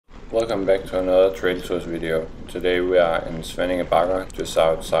Welcome back to another trail tours video. Today we are in Svanninge Bakker, just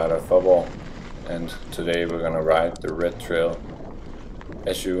outside of Faaborg, and today we're gonna ride the red trail.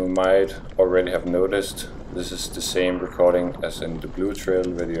 As you might already have noticed, this is the same recording as in the blue trail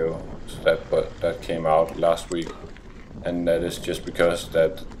video that came out last week, and that is just because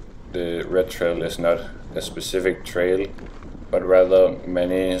that the red trail is not a specific trail, but rather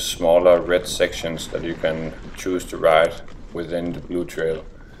many smaller red sections that you can choose to ride within the blue trail.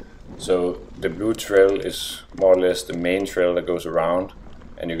 So the blue trail is more or less the main trail that goes around,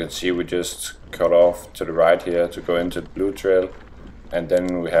 and you can see we just cut off to the right here to go into the blue trail, and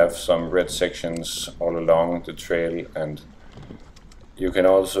then we have some red sections all along the trail. And you can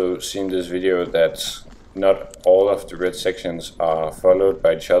also see in this video that not all of the red sections are followed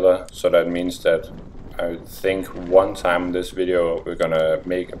by each other, so that means that I think one time in this video we're gonna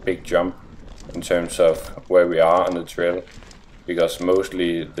make a big jump in terms of where we are on the trail, because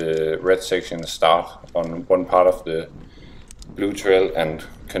mostly the red sections start on one part of the blue trail and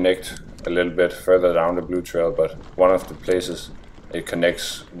connect a little bit further down the blue trail, but one of the places it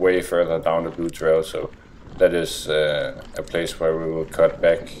connects way further down the blue trail, so that is a place where we will cut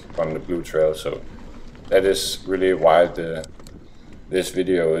back on the blue trail. So that is really why this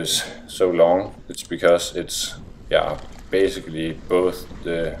video is so long. It's because it's basically both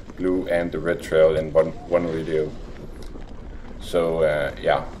the blue and the red trail in one video. So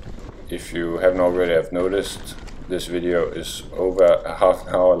if you haven't already have noticed, this video is over a half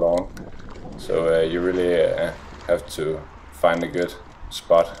an hour long, so you really have to find a good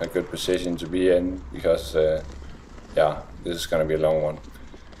spot, a good position to be in, because this is going to be a long one.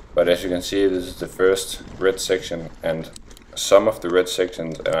 But as you can see, this is the first red section, and some of the red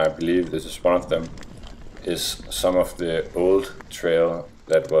sections, and I believe this is one of them, is some of the old trail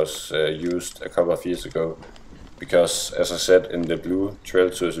that was used a couple of years ago. Because, as I said in the blue trail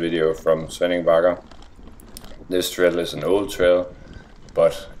tours video from Svanninge Bakker, this trail is an old trail,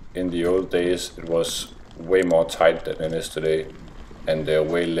 but in the old days it was way more tight than it is today, and they're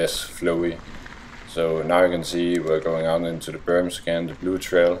way less flowy. So now you can see we're going out into the berms again, the blue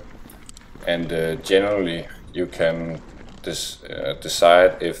trail, and generally you can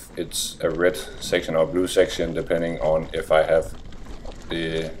decide if it's a red section or blue section depending on if I have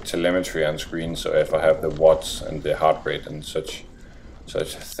the telemetry on screen, so if I have the watts and the heart rate and such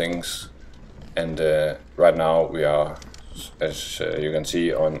things. And right now we are, as you can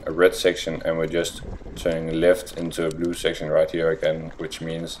see, on a red section, and we're just turning left into a blue section right here again, which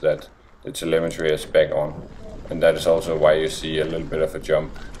means that the telemetry is back on. And that is also why you see a little bit of a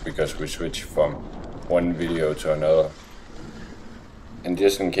jump, because we switch from one video to another. And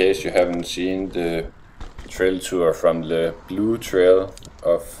just in case you haven't seen the trail tour from the blue trail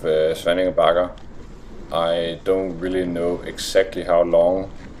of Svanninge Bakker, I don't really know exactly how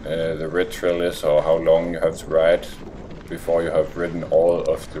long the red trail is, or how long you have to ride before you have ridden all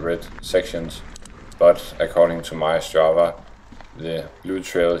of the red sections, but according to my Strava, the blue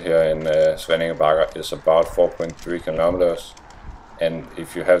trail here in Svanninge Bakker is about 4.3 kilometers, and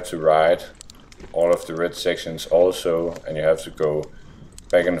if you have to ride all of the red sections also, and you have to go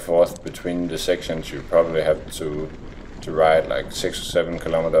back and forth between the sections, you probably have to ride like 6 or 7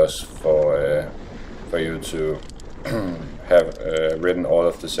 kilometers for you to have ridden all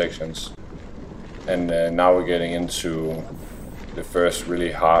of the sections. And now we're getting into the first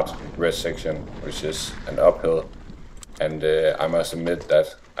really hard red section, which is an uphill, and I must admit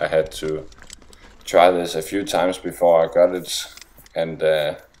that I had to try this a few times before I got it, and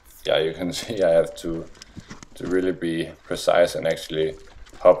you can see I have to really be precise and actually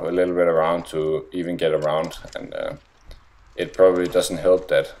hop a little bit around to even get around. And it probably doesn't help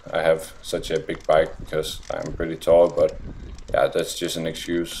that I have such a big bike, because I'm pretty tall, but that's just an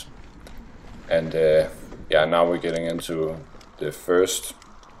excuse. And now we're getting into the first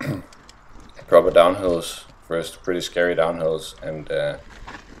proper downhills, first pretty scary downhills, and there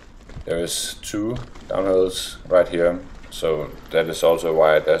is 2 downhills right here, so that is also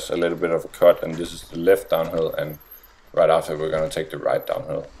why there's a little bit of a cut, and this is the left downhill, and right after we're gonna take the right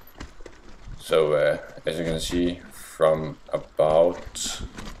downhill. So as you can see from about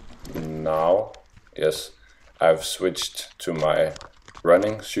now, yes, I've switched to my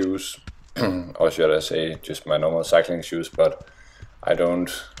running shoes, or should I say just my normal cycling shoes, but I don't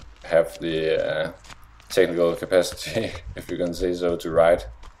have the technical capacity, if you can say so, to ride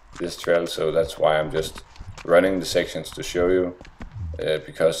this trail, so that's why I'm just running the sections to show you.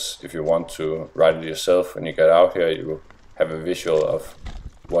 Because if you want to ride it yourself when you get out here, you will have a visual of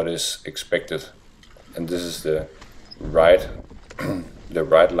what is expected. And this is the right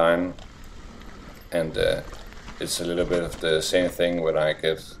line, and it's a little bit of the same thing when I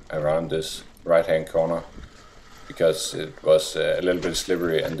get around this right hand corner, because it was a little bit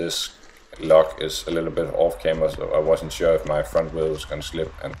slippery and this lock is a little bit off camber, so I wasn't sure if my front wheel was going to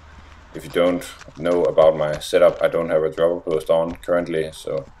slip. And if you don't know about my setup, I don't have a dropper post on currently,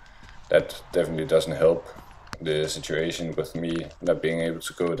 so that definitely doesn't help the situation with me not being able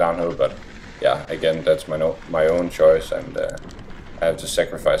to go downhill. But yeah, again, that's my own choice, and I have to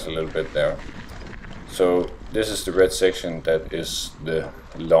sacrifice a little bit there. So this is the red section that is the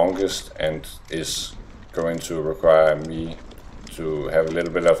longest and is going to require me to have a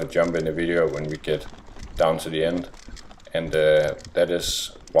little bit of a jump in the video when we get down to the end. And that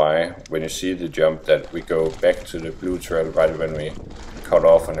is why when you see the jump that we go back to the blue trail right when we cut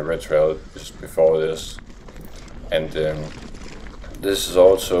off on the red trail just before this. And this is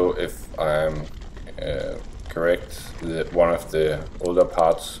also, if I'm correct, one of the older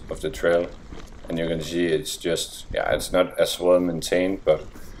parts of the trail. And you can see it's just, yeah, it's not as well maintained, but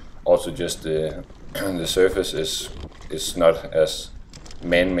also just the surface is not as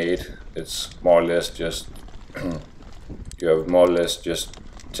man-made. It's more or less just you have more or less just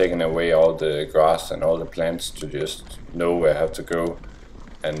taken away all the grass and all the plants to just know where I have to go,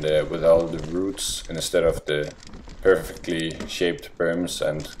 and with all the roots, and instead of the perfectly shaped berms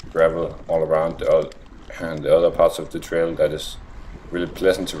and gravel all around the other parts of the trail that is really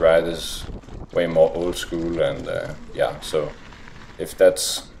pleasant to ride, is way more old school. And yeah, so if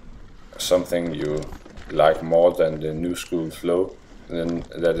that's something you like more than the new school flow, then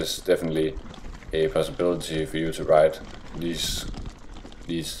that is definitely a possibility for you to ride these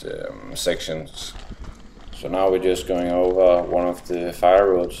sections. So now we're just going over one of the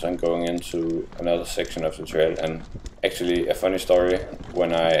fire roads and going into another section of the trail. And actually, a funny story,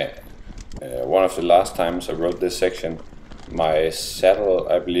 when I one of the last times I rode this section, my saddle,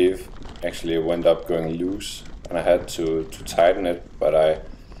 I believe, actually went up going loose, and I had to tighten it, but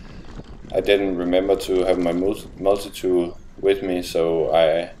I didn't remember to have my multi-tool with me, so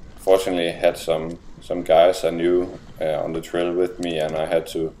I fortunately had some guys I knew on the trail with me, and I had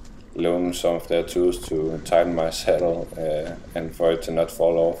to loan some of their tools to tighten my saddle and for it to not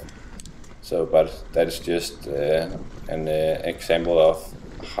fall off. So, but that is just an example of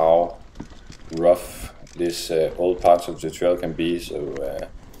how rough these old parts of the trail can be. So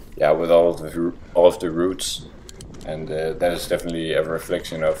yeah, with all of the roots, and that is definitely a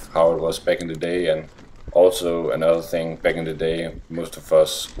reflection of how it was back in the day. And also another thing, back in the day most of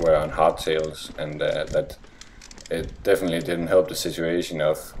us were on hardtails, and that it definitely didn't help the situation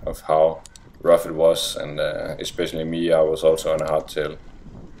of how rough it was. And especially me, I was also on a hardtail,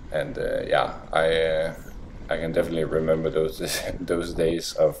 and yeah, I can definitely remember those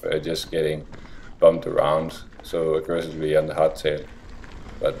days of just getting bumped around so aggressively on the hardtail.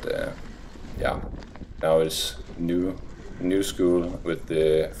 But yeah, now it's new school with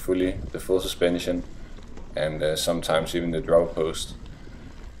the full suspension, and sometimes even the dropper post.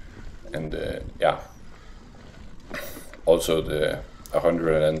 And yeah, also the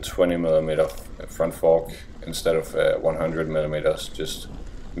 120mm front fork instead of 100mm just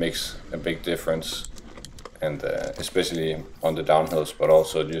makes a big difference. And especially on the downhills, but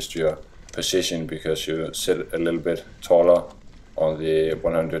also just your position, because you sit a little bit taller on the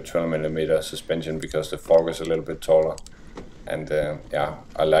 120mm suspension because the fork is a little bit taller. And yeah,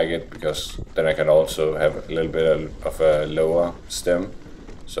 I like it because then I can also have a little bit of a lower stem.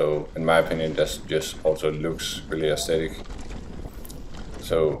 So in my opinion, that just also looks really aesthetic.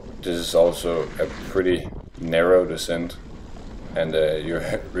 So this is also a pretty narrow descent, and you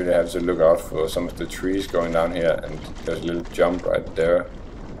really have to look out for some of the trees going down here, and there's a little jump right there.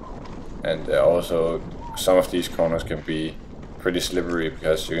 And also some of these corners can be pretty slippery,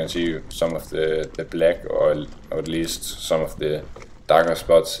 because you can see some of the black, or at least some of the darker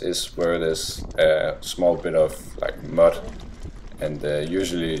spots, is where there's a small bit of like mud, and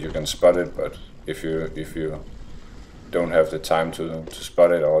usually you can spot it, but if you don't have the time to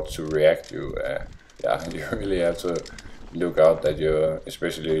spot it or to react, yeah, you really have to look out that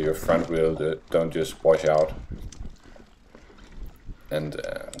especially your front wheel don't just wash out. And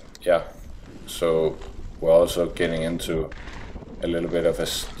yeah, so we're also getting into a little bit of a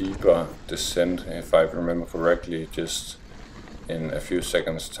steeper descent, if I remember correctly, just in a few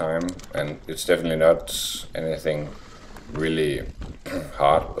seconds time. And it's definitely not anything really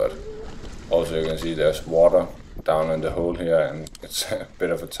hard, but also you can see there's water down in the hole here, and it's a bit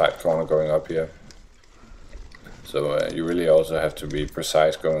of a tight corner going up here. So you really also have to be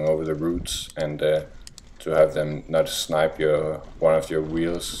precise going over the roots, and to have them not snipe one of your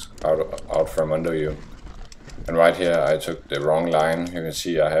wheels out from under you. And right here I took the wrong line. You can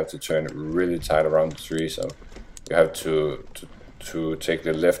see I have to turn it really tight around the tree, so you have to take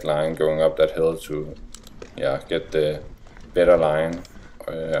the left line going up that hill to get the better line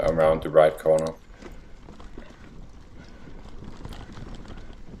around the right corner.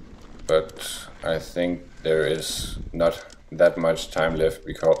 But I think there is not that much time left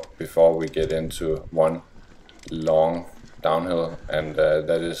before we get into one long downhill, and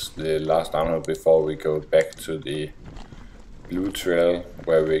that is the last downhill before we go back to the blue trail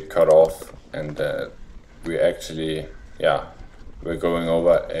where we cut off, and we actually we're going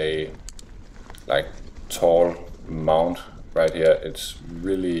over a tall mount right here. It's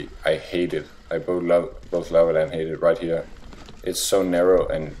really, I hate it. I both love it and hate it right here. It's so narrow,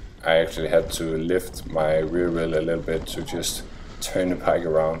 and I actually had to lift my rear wheel a little bit to just turn the bike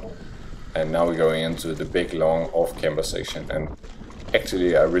around. And now we're going into the big long off-camber section, and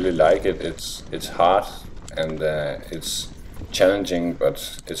actually I really like it. It's hard and it's challenging,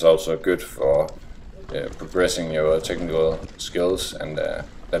 but it's also good for progressing your technical skills, and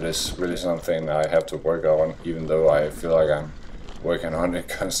that is really something I have to work on, even though I feel like I'm working on it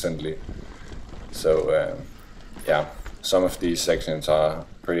constantly. So some of these sections are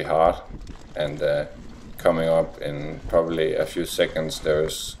pretty hard, and coming up in probably a few seconds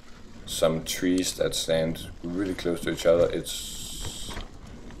there's some trees that stand really close to each other. It's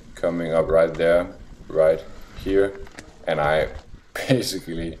coming up right there, right here, and I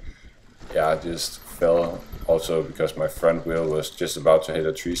basically just fell, also because my front wheel was just about to hit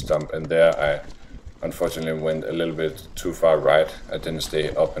a tree stump, and there I unfortunately went a little bit too far right. I didn't stay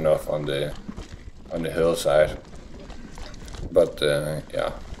up enough on the hillside, but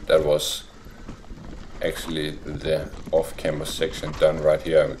that was actually the off-camber section done right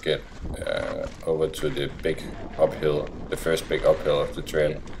here. We get over to the big uphill, the first big uphill of the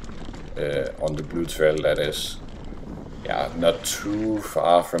trail on the blue trail. That is not too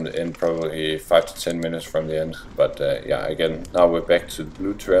far from the end, probably 5 to 10 minutes from the end. But again, now we're back to the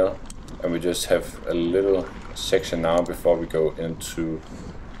blue trail, and we just have a little section now before we go into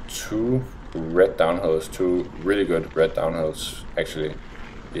two red downhills, two really good red downhills. Actually,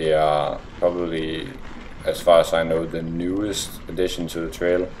 they are probably, as far as I know, the newest addition to the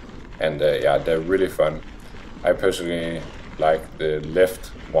trail, and they're really fun. I personally like the left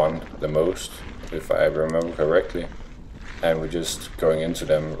one the most, if I remember correctly, and we're just going into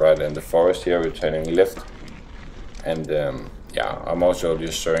them right in the forest here. We're turning left, and I'm also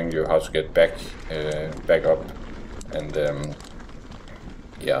just showing you how to get back up, and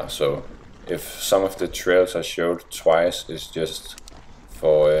so if some of the trails I showed twice is just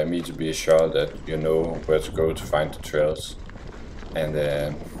for me to be sure that you know where to go to find the trails. And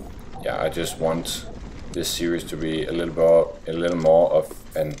I just want this series to be a little more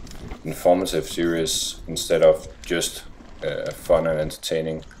of an informative series instead of just fun and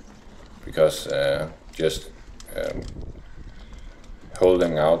entertaining, because just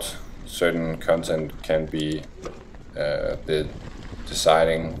holding out certain content can be the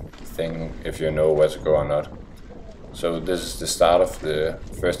deciding thing if you know where to go or not. So this is the start of the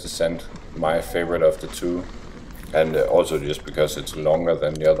first descent, my favorite of the two, and also just because it's longer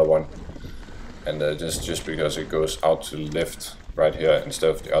than the other one, and just because it goes out to the left right here instead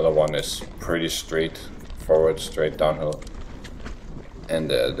of the other one is pretty straight forward, straight downhill. And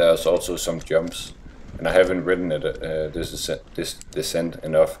there's also some jumps, and I haven't ridden it this descent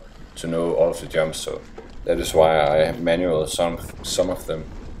enough to know all of the jumps, so that is why I manual some of them.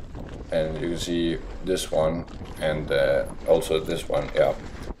 And you can see this one and also this one,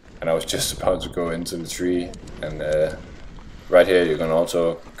 and I was just about to go into the tree, and right here you can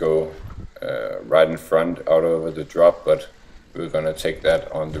also go right in front out over the drop, but we're gonna take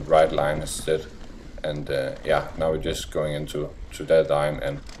that on the right line instead. And now we're just going into that line,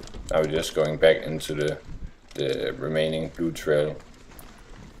 and now we're just going back into the remaining blue trail.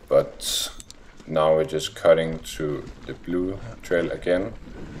 But now we're just cutting to the blue trail again,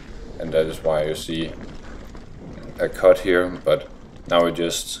 and that is why you see a cut here. But now we're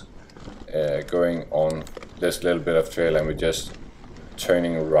just going on this little bit of trail, and we're just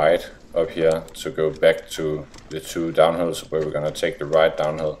turning right up here to go back to the two downhills where we're gonna take the right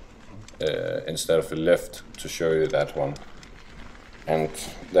downhill instead of the left, to show you that one. And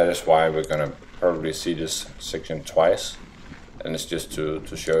that is why we're gonna probably see this section twice, and it's just to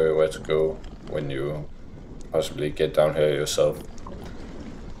show you where to go when you possibly get down here yourself.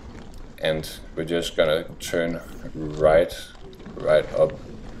 And we're just gonna turn right up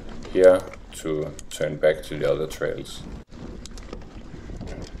here to turn back to the other trails.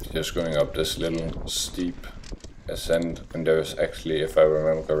 Just going up this little steep ascent, and there's actually, if I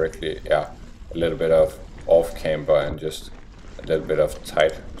remember correctly, a little bit of off camber and just a little bit of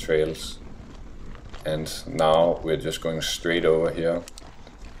tight trails. and now we're just going straight over here,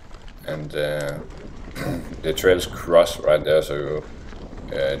 and the trails cross right there, so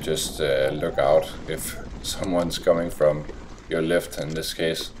just look out if someone's coming from your left in this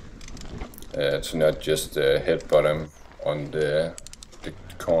case, to not just hit bottom on the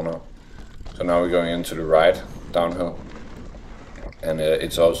corner. So now we're going into the right downhill, and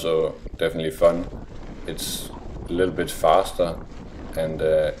it's also definitely fun. It's a little bit faster, and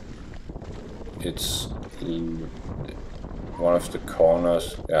it's one of the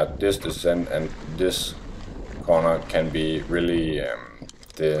corners. Yeah, this descent and this corner can be really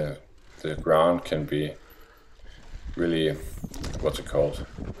the ground can be really, what's it called,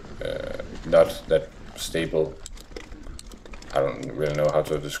 not that stable. I don't really know how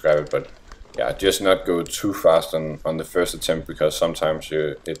to describe it, but yeah, just not go too fast on the first attempt, because sometimes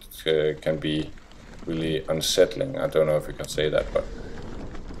it can be really unsettling. I don't know if you can say that, but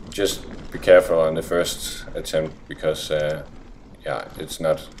just be careful on the first attempt, because yeah, it's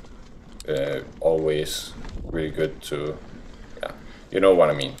not always really good to, yeah, you know what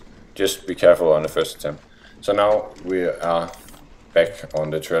I mean. Just be careful on the first attempt. So now we are back on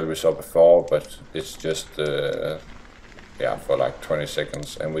the trail we saw before, but it's just yeah, for like 20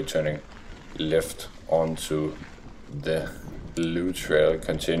 seconds, and we're turning left onto the blue trail,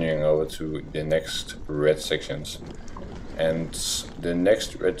 continuing over to the next red sections. And the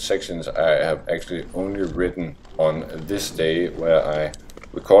next red sections I have actually only ridden on this day where I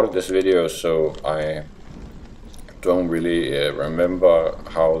recorded this video, so I don't really remember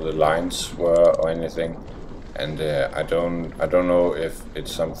how the lines were or anything, and I don't know if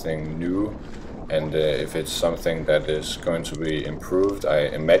it's something new, and if it's something that is going to be improved. I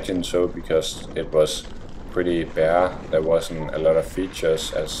imagine so, because it was pretty bare. There wasn't a lot of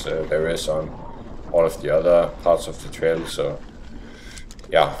features as there is on all of the other parts of the trail, so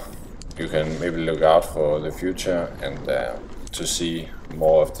yeah, you can maybe look out for the future and to see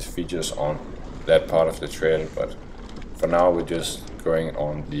more of the features on that part of the trail. But for now we're just going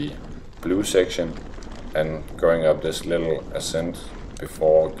on the blue section and going up this little ascent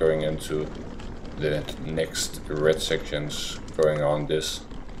before going into the next red sections, going on this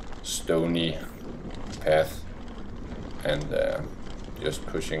stony path, and just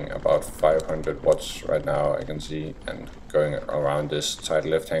pushing about 500 watts right now, I can see, and going around this tight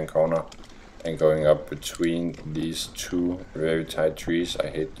left hand corner and going up between these two very tight trees. I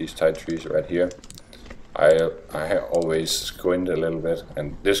hate these tight trees right here. I always squint a little bit,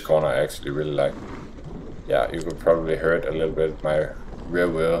 and this corner I actually really like. Yeah, you could probably hear it a little bit, my rear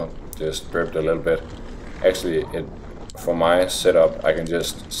wheel just burped a little bit. Actually, for my setup, I can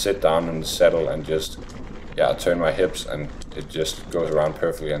just sit down in the saddle and just, yeah, turn my hips, and it just goes around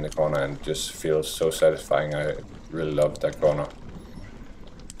perfectly in the corner and just feels so satisfying. I really love that corner.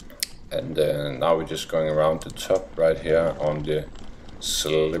 And now we're just going around the top right here on the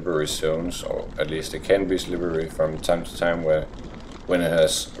slippery zones, or at least it can be slippery from time to time when it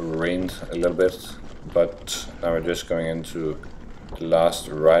has rained a little bit. But now we're just going into the last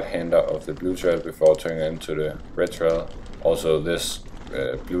right-hander of the blue trail before turning into the red trail. Also, this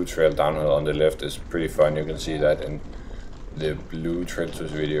blue trail downhill on the left is pretty fun. You can see that in the blue trail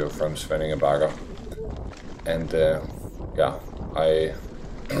tours video from Svanninge Bakker. And yeah, I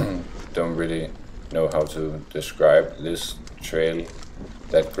don't really know how to describe this trail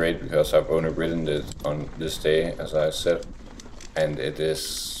that great, because I've only ridden it on this day, as I said, and it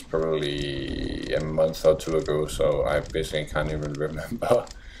is probably a month or two ago, so I basically can't even remember.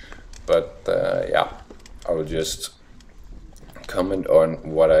 But yeah, I will just comment on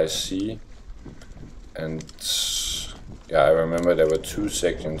what I see. And yeah, I remember there were two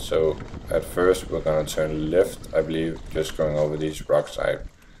sections, so at first we're gonna turn left, I believe, just going over these rocks.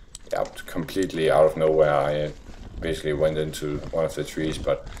 Yeah, completely out of nowhere, I basically went into one of the trees,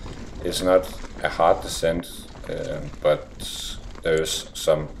 but it's not a hard descent, but there's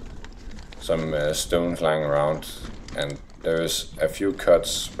some stones lying around, and there's a few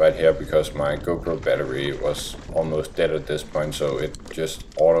cuts right here because my GoPro battery was almost dead at this point, so it just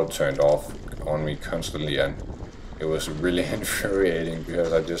auto turned off on me constantly, and it was really infuriating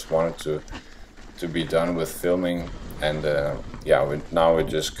because I just wanted to be done with filming. And yeah, now we're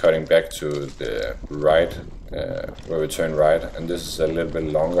just cutting back to the right, where we turn right, and this is a little bit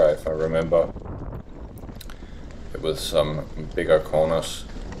longer, if I remember, with some bigger corners.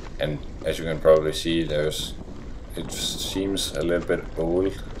 And as you can probably see, it seems a little bit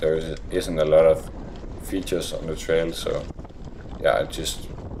old. There isn't a lot of features on the trail, so yeah, it's just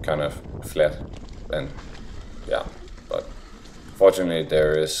kind of flat. And yeah, but fortunately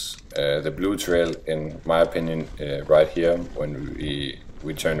there is the blue trail, in my opinion, right here when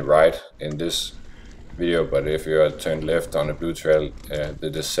we turn right in this video, but if you are turned left on a blue trail, the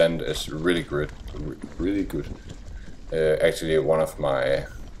descent is really good, really good. Actually, one of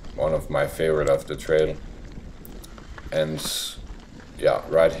my favorite of the trail. And yeah,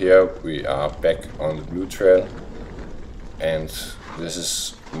 right here we are back on the blue trail, and this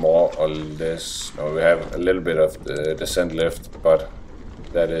is more or less, no, we have a little bit of the descent left, but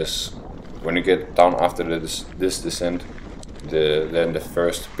that is when you get down after this descent, then the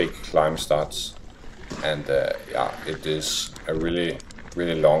first big climb starts. And yeah, it is a really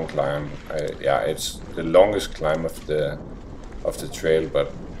long climb. Yeah, it's the longest climb of the trail,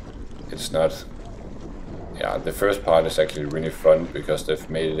 but it's not. Yeah, the first part is actually really fun because they've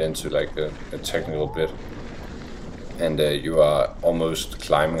made it into like a technical bit, and you are almost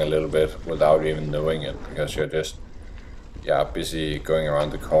climbing a little bit without even knowing it, because you're just busy going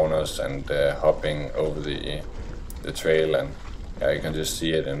around the corners and hopping over the trail, and yeah, you can just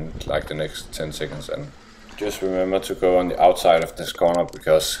see it in like the next 10 seconds. And just remember to go on the outside of this corner,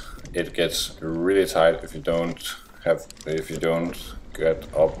 because it gets really tight if you don't get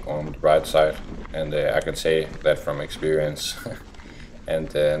up on the right side, and I can say that from experience.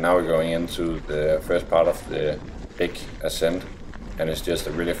 And now we're going into the first part of the big ascent, and it's just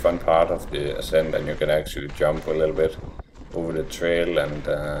a really fun part of the ascent, and you can actually jump a little bit over the trail, and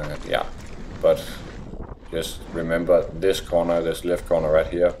yeah, but just remember this corner, this left corner right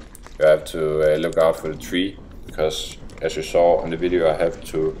here, you have to look out for the tree, because as you saw in the video, I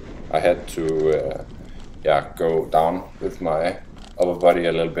had to go down with my upper body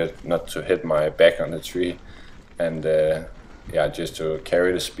a little bit, not to hit my back on the tree, and just to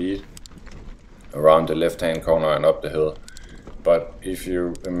carry the speed around the left hand corner and up the hill. But if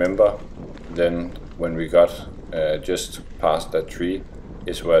you remember, then when we got just past that tree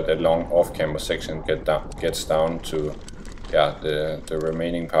is where the long off-camber section gets down to the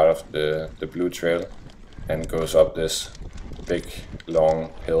remaining part of the blue trail, and goes up this big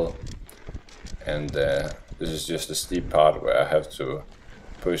long hill. And this is just a steep part where I have to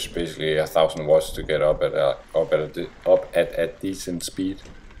push basically 1000 watts to get up at a decent speed.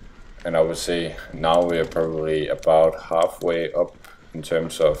 And I would say now we are probably about halfway up in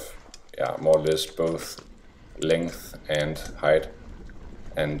terms of more or less both length and height.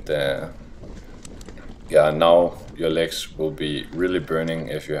 And now your legs will be really burning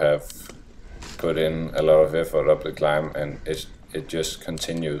if you have put in a lot of effort up the climb, and it just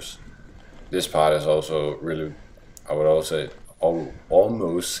continues. This part is also really, I would also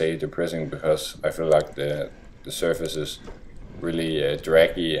almost say depressing, because I feel like the surface is really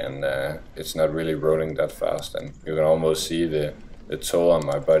draggy, and it's not really rolling that fast, and you can almost see the toll on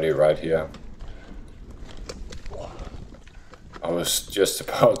my body right here. I was just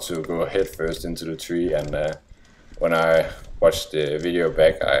about to go head first into the tree, and when I watched the video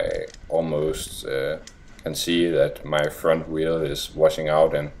back, I almost can see that my front wheel is washing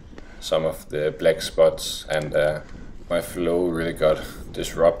out in some of the black spots, and my flow really got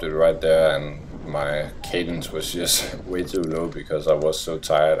disrupted right there, and my cadence was just way too low because I was so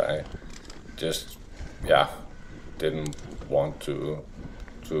tired. I just didn't want to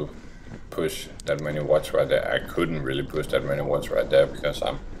push that many watts right there. I couldn't really push that many watts right there, because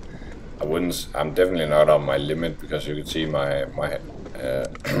I'm definitely not on my limit, because you can see my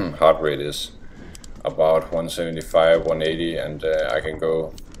heart rate is about 175, 180, and I can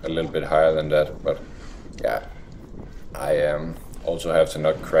go a little bit higher than that. But yeah, I also have to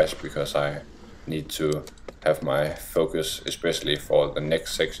not crash, because I need to have my focus, especially for the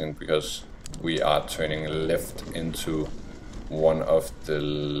next section, because we are turning left into one of the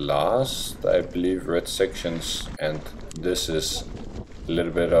last, I believe, red sections, and this is a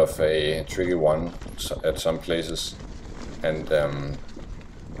little bit of a tricky one at some places. And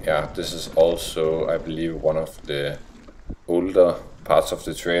this is also, I believe, one of the older parts of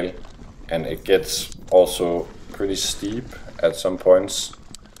the trail, and it gets also pretty steep at some points,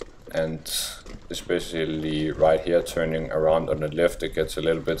 and especially right here, turning around on the left, it gets a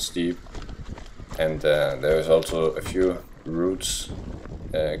little bit steep. And there's also a few roots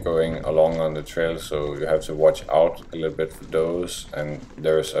going along on the trail, so you have to watch out a little bit for those. And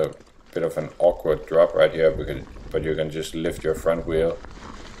there's a bit of an awkward drop right here, but you can just lift your front wheel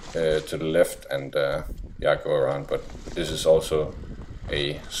to the left and go around. But this is also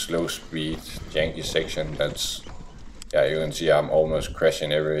a slow speed janky section that's you can see I'm almost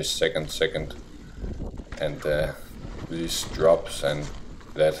crashing every second, and these drops and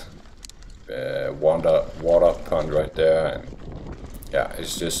that water pond right there, and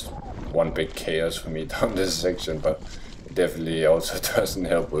it's just one big chaos for me down this section. But it definitely also doesn't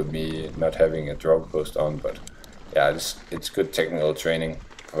help with me not having a drop post on. But it's good technical training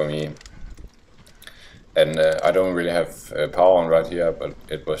for me. And I don't really have power on right here, but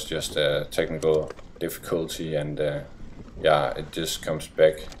it was just a technical difficulty, and yeah, it just comes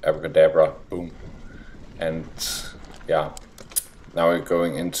back, abracadabra, boom. And yeah, now we're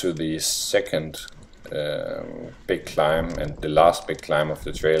going into the second big climb and the last big climb of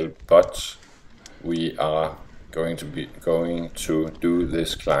the trail, but we are going to do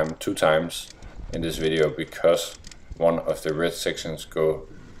this climb 2 times in this video, because one of the red sections go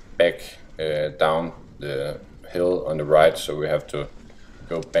back down the hill on the right, so we have to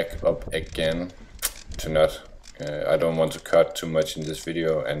go back up again to not I don't want to cut too much in this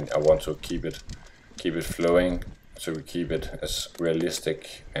video, and I want to keep it flowing, so we keep it as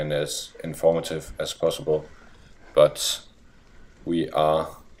realistic and as informative as possible. But we are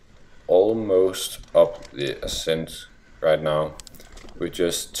almost up the ascent right now. We're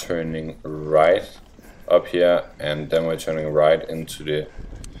just turning right up here, and then we're turning right into the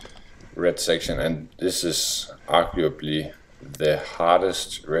red section, and this is arguably the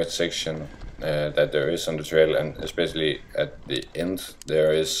hardest red section that there is on the trail, and especially at the end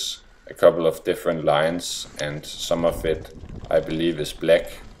there is a couple of different lines, and some of it I believe is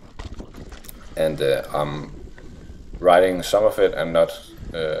black, and I'm riding some of it and not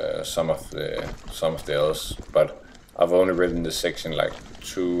some of the else, but I've only ridden this section like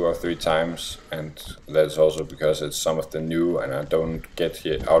 2 or 3 times, and that's also because it's some of the new and I don't get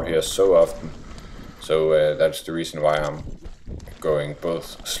out here so often, so that's the reason why I'm going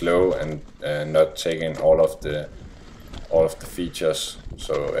both slow and not taking all of the features.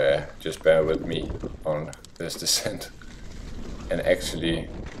 So just bear with me on this descent. And actually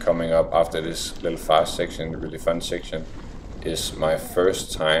coming up after this little fast section, really fun section, is my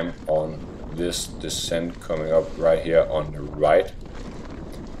first time on this descent coming up right here on the right.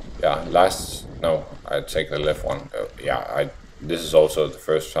 Yeah, I take the left one. This is also the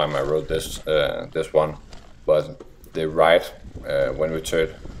first time I rode this this one, but the right, when we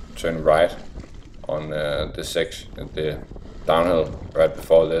turn right on the section, the downhill right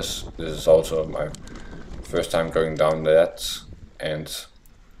before this is also my first time going down that, and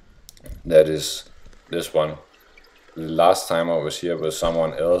that is this one. The last time I was here with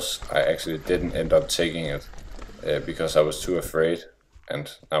someone else, I actually didn't end up taking it because I was too afraid, and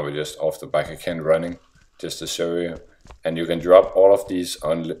now we're just off the bike again running, just to show you. And you can drop all of these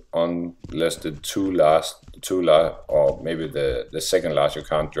unless the two last, or maybe the second last you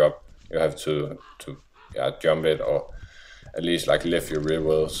can't drop. You have to jump it, or at least like lift your rear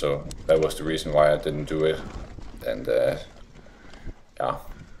wheel. So that was the reason why I didn't do it. And yeah,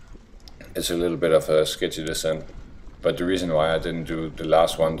 it's a little bit of a sketchy descent. But the reason why I didn't do the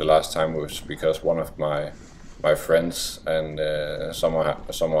last time was because one of my friends and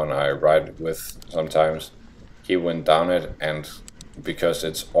someone I ride with sometimes, he went down it, and because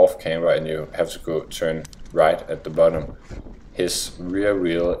it's off camera and you have to turn right at the bottom, his rear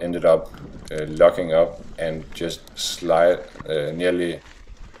wheel ended up locking up and just nearly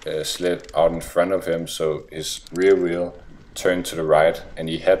slid out in front of him. So his rear wheel turned to the right, and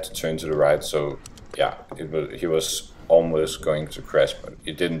he had to turn to the right. So yeah, he was almost going to crash, but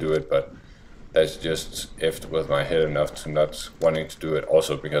he didn't do it. But that's just effed with my head enough to not wanting to do it.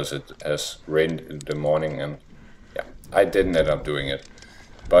 Also because it has rained in the morning, and yeah, I didn't end up doing it.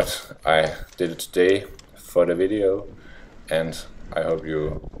 But I did it today for the video, and I hope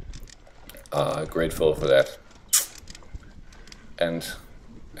you are grateful for that. And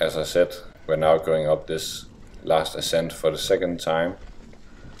as I said, we're now going up this last ascent for the second time,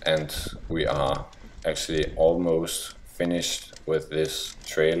 and we are actually almost finished with this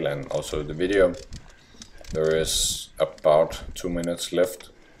trail and also the video. There is about 2 minutes left,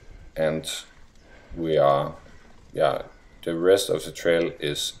 and we are, the rest of the trail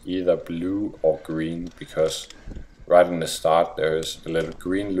is either blue or green, because right in the start there is a little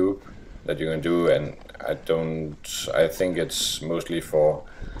green loop that you can do, and I think it's mostly for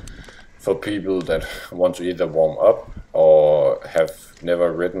people that want to either warm up or have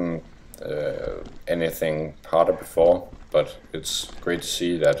never ridden anything harder before. But it's great to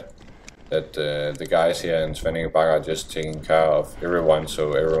see that the guys here in Svanninge Bakker are just taking care of everyone,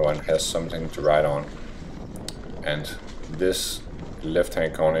 so everyone has something to ride on. And this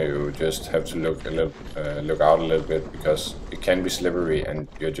left-hand corner, you just have to look out a little bit, because it can be slippery and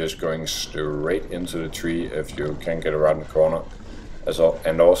you're just going straight into the tree if you can't get around the corner.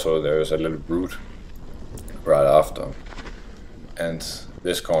 And also there is a little root right after, and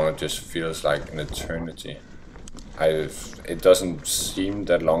this corner just feels like an eternity. It doesn't seem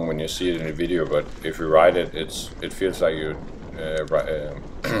that long when you see it in the video, but if you ride it, it feels like you're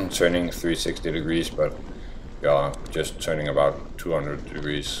turning 360 degrees. But are just turning about 200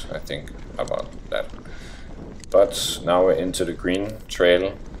 degrees, I think, about that. But now we're into the green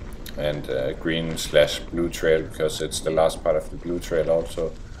trail, and green/blue trail, because it's the last part of the blue trail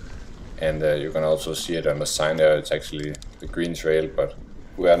also. And you can also see it on the sign there, it's actually the green trail, but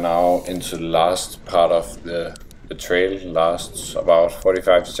we are now into the last part of the trail. Lasts about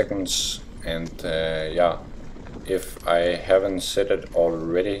 45 seconds, and yeah, if I haven't said it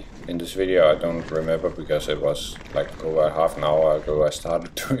already in this video, I don't remember, because it was like over half an hour ago I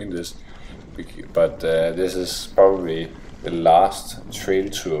started doing this. But this is probably the last trail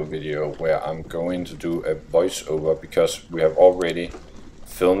tour video where I'm going to do a voiceover, because we have already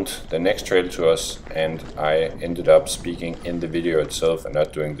filmed the next trail tours and I ended up speaking in the video itself and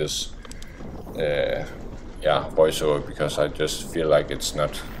not doing this voiceover, because I just feel like it's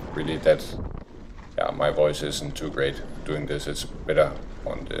not really that, my voice isn't too great doing this. It's better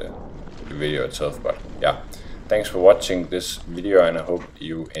on the video itself. But yeah, thanks for watching this video and I hope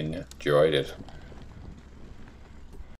you enjoyed it.